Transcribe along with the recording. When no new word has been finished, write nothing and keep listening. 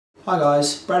Hi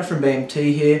guys, Brad from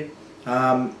BMT here.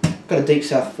 Got a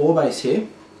DeepSouth 4 bass here.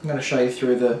 I'm going to show you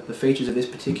through the features of this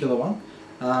particular one,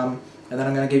 and then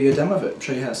I'm going to give you a demo of it and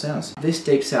show you how it sounds. This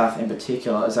DeepSouth in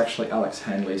particular is actually Alex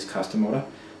Handley's custom order.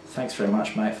 Thanks very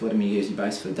much mate for letting me use your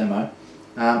bass for the demo.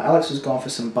 Alex has gone for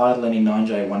some Bartolini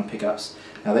 9J1 pickups.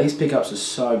 Now these pickups are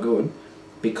so good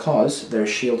because they're a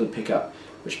shielded pickup,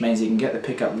 which means you can get the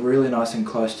pickup really nice and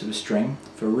close to the string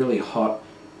for a really hot,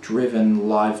 driven,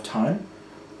 live tone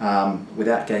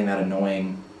without getting that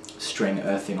annoying string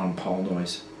earthing on pole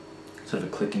noise, sort of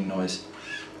a clicking noise.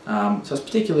 So it's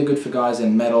particularly good for guys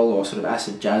in metal or sort of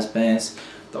acid jazz bands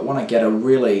that want to get a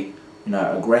really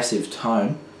aggressive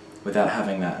tone without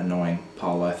having that annoying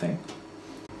pole earthing.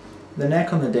 The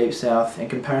neck on the DeepSouth, in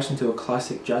comparison to a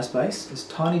classic jazz bass, is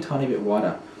tiny bit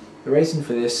wider. The reason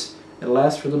for this, it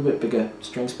allows for a little bit bigger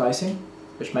string spacing,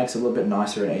 which makes it a little bit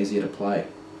nicer and easier to play.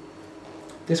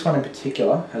 This one in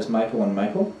particular has maple on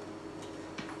maple.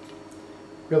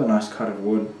 Really nice cut of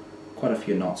wood, quite a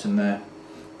few knots in there.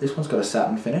 This one's got a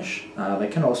satin finish. They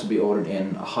can also be ordered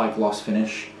in a high gloss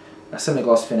finish, a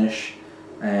semi-gloss finish,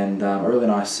 and a really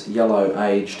nice yellow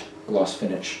aged gloss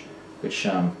finish, which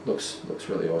looks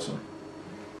really awesome.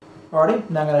 Alrighty,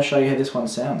 now I'm going to show you how this one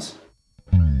sounds.